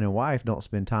a husband and wife don't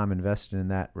spend time invested in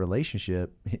that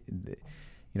relationship, you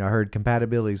know, I heard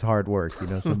compatibility is hard work. You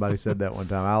know, somebody said that one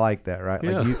time. I like that, right?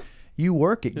 Yeah. Like you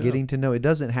work at getting to know. It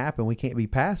doesn't happen. We can't be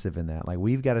passive in that. Like,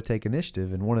 we've got to take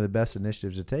initiative. And one of the best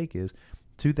initiatives to take is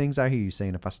two things I hear you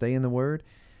saying. If I stay in the Word,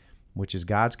 which is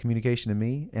God's communication to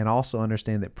me, and also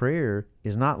understand that prayer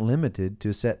is not limited to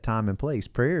a set time and place.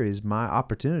 Prayer is my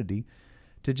opportunity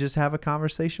to just have a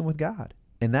conversation with God.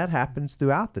 And that happens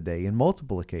throughout the day in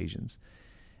multiple occasions.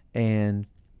 And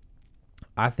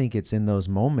I think it's in those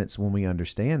moments when we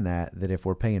understand that if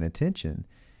we're paying attention,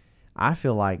 I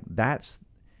feel like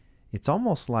it's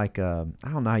almost like, I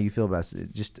don't know how you feel about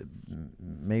it. Just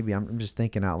maybe I'm just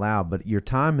thinking out loud, but your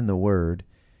time in the Word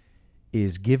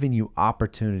is giving you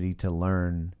opportunity to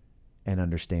learn and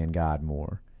understand God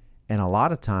more. And a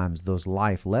lot of times those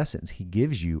life lessons he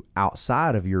gives you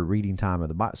outside of your reading time of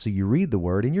the Bible. So you read the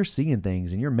Word and you're seeing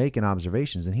things and you're making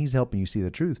observations and he's helping you see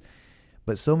the truth.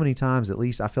 But so many times, at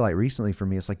least I feel like recently for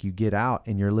me, it's like you get out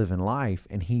and you're living life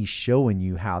and he's showing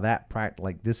you how that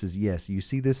like this is, yes, you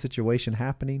see this situation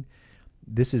happening.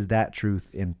 This is that truth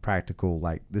in practical,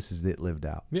 like this is it lived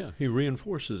out. Yeah, he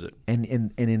reinforces it. And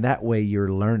in that way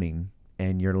you're learning,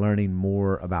 and you're learning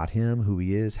more about him, who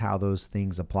he is, how those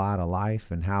things apply to life,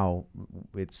 and how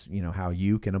it's, you know, how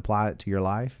you can apply it to your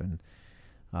life, and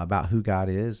about who God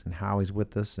is and how he's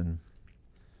with us. And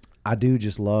I do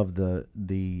just love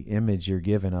the image you're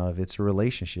given of it's a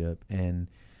relationship, and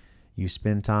you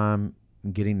spend time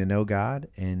getting to know God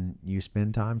and you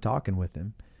spend time talking with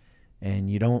him, and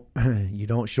you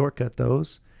don't shortcut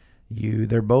those.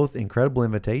 They're both incredible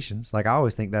invitations. Like, I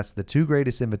always think that's the two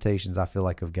greatest invitations I feel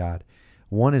like of God.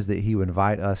 One is that he would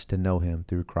invite us to know him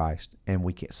through Christ,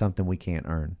 and something we can't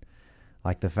earn.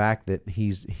 Like the fact that he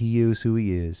is who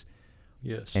he is.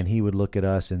 Yes. And he would look at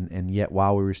us, and yet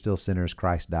while we were still sinners,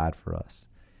 Christ died for us.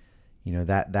 You know,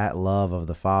 that love of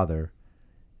the Father,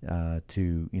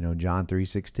 to, you know, John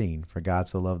 3:16, for God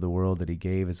so loved the world that he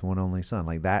gave his one only Son.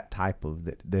 Like that type of,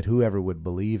 that whoever would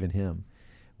believe in him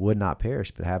would not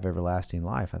perish but have everlasting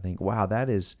life. I think, wow, that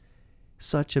is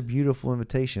such a beautiful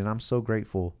invitation. I'm so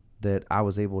grateful that I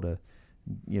was able to,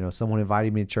 you know, someone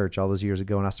invited me to church all those years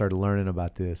ago and I started learning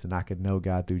about this and I could know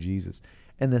God through Jesus.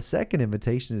 And the second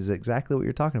invitation is exactly what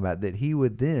you're talking about, that he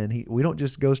would we don't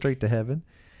just go straight to heaven,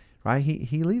 right?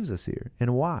 He leaves us here.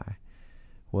 And why?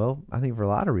 Well, I think for a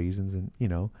lot of reasons, and, you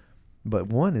know, but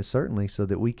one is certainly so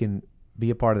that we can be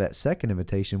a part of that second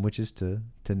invitation, which is to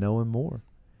know him more,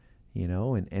 you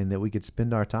know, and that we could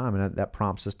spend our time, and that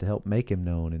prompts us to help make him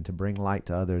known and to bring light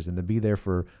to others, and to be there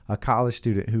for a college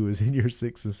student who is in your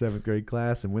 6th and 7th grade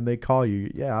class. And when they call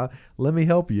you, yeah, let me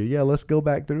help you. Yeah, let's go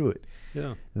back through it.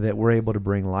 Yeah. That we're able to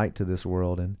bring light to this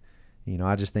world. And, you know,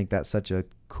 I just think that's such a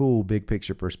cool big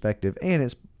picture perspective. And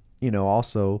it's, you know,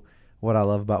 also what I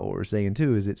love about what we're saying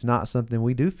too, is it's not something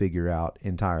we do figure out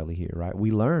entirely here, right? We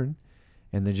learn,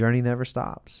 and the journey never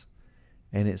stops.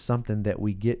 And it's something that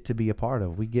we get to be a part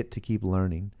of. We get to keep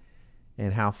learning.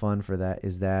 And how fun for that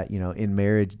is that, you know, in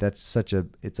marriage,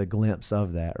 it's a glimpse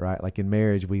of that, right? Like in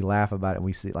marriage, we laugh about it and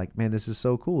we see like, man, this is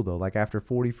so cool though. Like after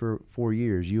 44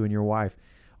 years, you and your wife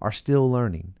are still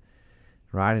learning,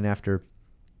 right? And after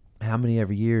how many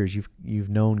ever years you've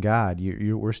known God,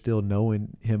 we're still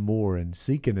knowing him more and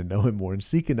seeking to know him more and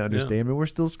seeking to understand him. And we're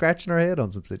still scratching our head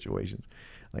on some situations.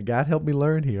 Like, God, help me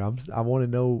learn here. I want to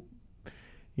know,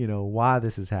 you know, why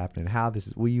this is happening, how this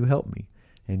is, will you help me?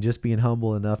 And just being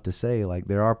humble enough to say, like,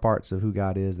 there are parts of who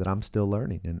God is that I'm still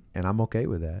learning, and I'm okay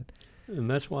with that. And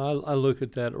that's why I look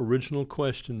at that original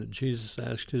question that Jesus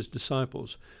asked his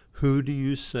disciples, who do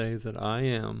you say that I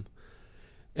am?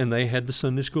 And they had the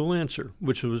Sunday school answer,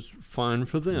 which was fine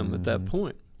for them at that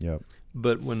point. Yep.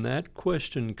 But when that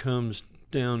question comes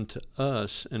down to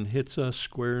us and hits us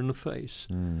square in the face,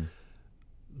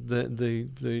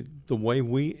 the way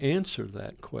we answer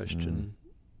that question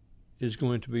is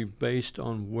going to be based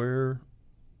on where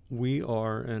we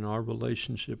are in our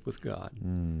relationship with God.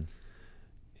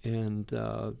 And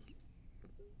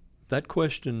that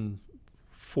question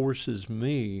forces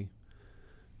me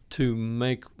to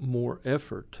make more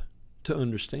effort to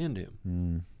understand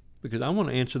him. Because I want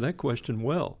to answer that question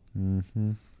well.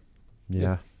 Mm-hmm.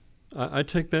 Yeah. I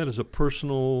take that as a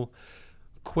personal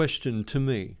question to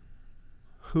me.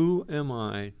 Who am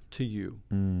I to you?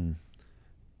 And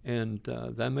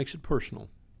that makes it personal.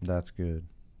 That's good.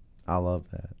 I love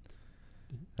that.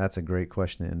 That's a great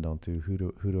question to end on too.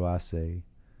 Who do I say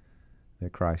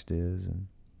that Christ is?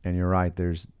 And you're right.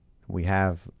 We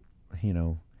have,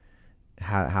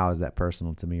 how is that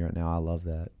personal to me right now? I love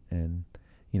that. And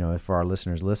if for our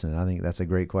listeners listening, I think that's a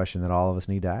great question that all of us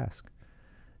need to ask.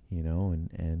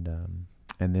 And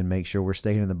then make sure we're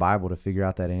staying in the Bible to figure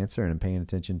out that answer and paying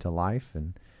attention to life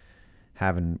and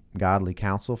having godly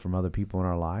counsel from other people in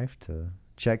our life to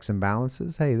checks and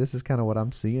balances. Hey, this is kind of what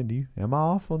I'm seeing. Am I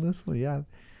off on this one? Yeah.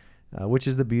 Which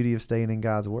is the beauty of staying in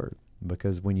God's word,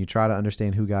 because when you try to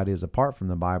understand who God is apart from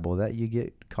the Bible, that you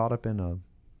get caught up in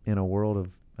a world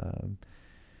of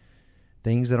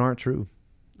things that aren't true.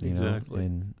 Exactly.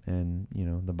 And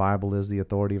the Bible is the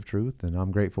authority of truth, and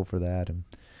I'm grateful for that and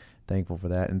thankful for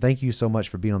that. And thank you so much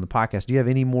for being on the podcast. Do you have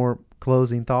any more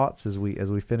closing thoughts as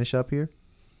we finish up here?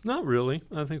 Not really.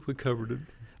 I think we covered it.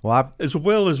 Well, as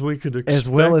well as we could expect as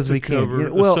well as to we cover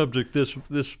can. a subject this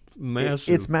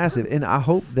massive. It's massive, and I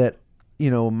hope that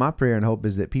my prayer and hope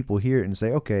is that people hear it and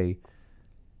say, okay,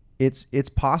 it's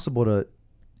possible to.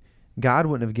 God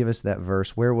wouldn't have given us that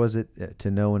verse. Where was it?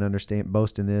 To know and understand,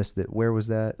 boast in this. Where was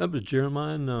that? That was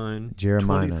Jeremiah 9,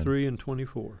 Jeremiah 23 and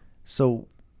 24. So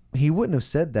he wouldn't have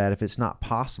said that if it's not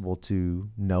possible to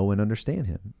know and understand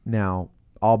him. Now,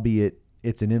 albeit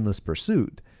it's an endless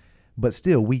pursuit, but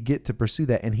still we get to pursue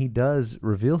that, and he does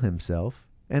reveal himself,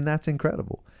 and that's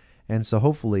incredible. And so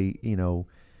hopefully,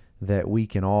 that we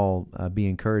can all be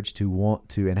encouraged to want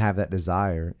to and have that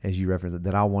desire, as you referenced,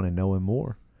 that I want to know him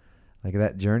more. Like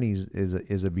that journey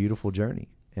is a beautiful journey,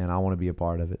 and I want to be a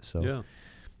part of it. So, yeah.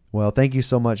 Well, thank you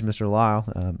so much, Mr. Lyle,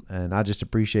 and I just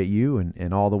appreciate you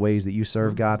and all the ways that you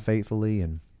serve God faithfully.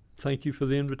 And thank you for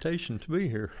the invitation to be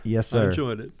here. Yes, sir. I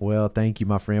enjoyed it. Well, thank you,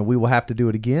 my friend. We will have to do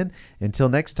it again. Until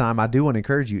next time, I do want to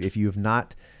encourage you, if you have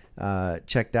not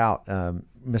checked out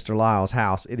Mr. Lyle's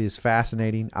house, it is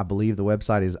fascinating. I believe the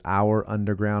website is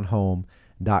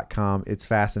ourundergroundhome.com. It's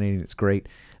fascinating. It's great.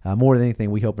 More than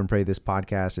anything, we hope and pray this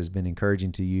podcast has been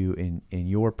encouraging to you in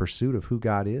your pursuit of who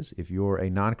God is. If you're a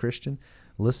non-Christian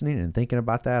listening and thinking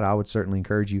about that, I would certainly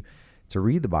encourage you to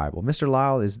read the Bible. Mr.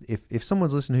 Lyle, if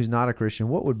someone's listening who's not a Christian,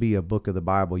 what would be a book of the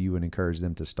Bible you would encourage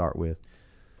them to start with?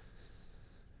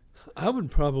 I would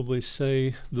probably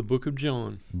say the book of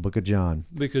John. Book of John.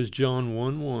 Because John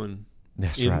 1:1.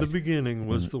 That's in right. the beginning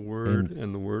was the Word,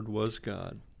 and the Word was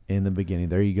God. In the beginning.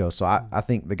 There you go. So I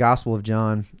think the Gospel of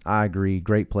John, I agree,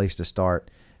 great place to start.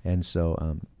 And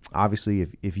so obviously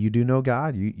if you do know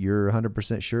God, you're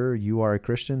 100% sure you are a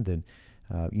Christian, then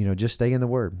just stay in the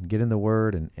Word. Get in the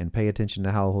Word and pay attention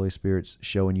to how the Holy Spirit's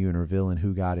showing you and revealing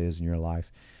who God is in your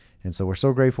life. And so we're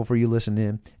so grateful for you listening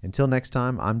in. Until next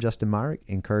time, I'm Justin Myrick,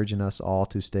 encouraging us all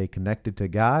to stay connected to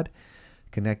God,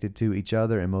 connected to each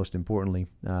other, and most importantly,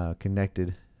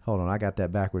 connected. Hold on, I got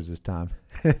that backwards this time.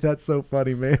 That's so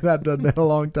funny, man. I've done that a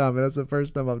long time, and that's the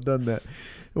first time I've done that.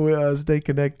 We stay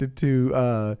connected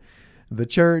to the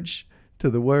church, to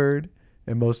the Word,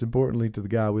 and most importantly, to the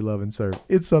God we love and serve.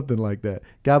 It's something like that.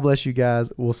 God bless you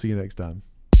guys. We'll see you next time.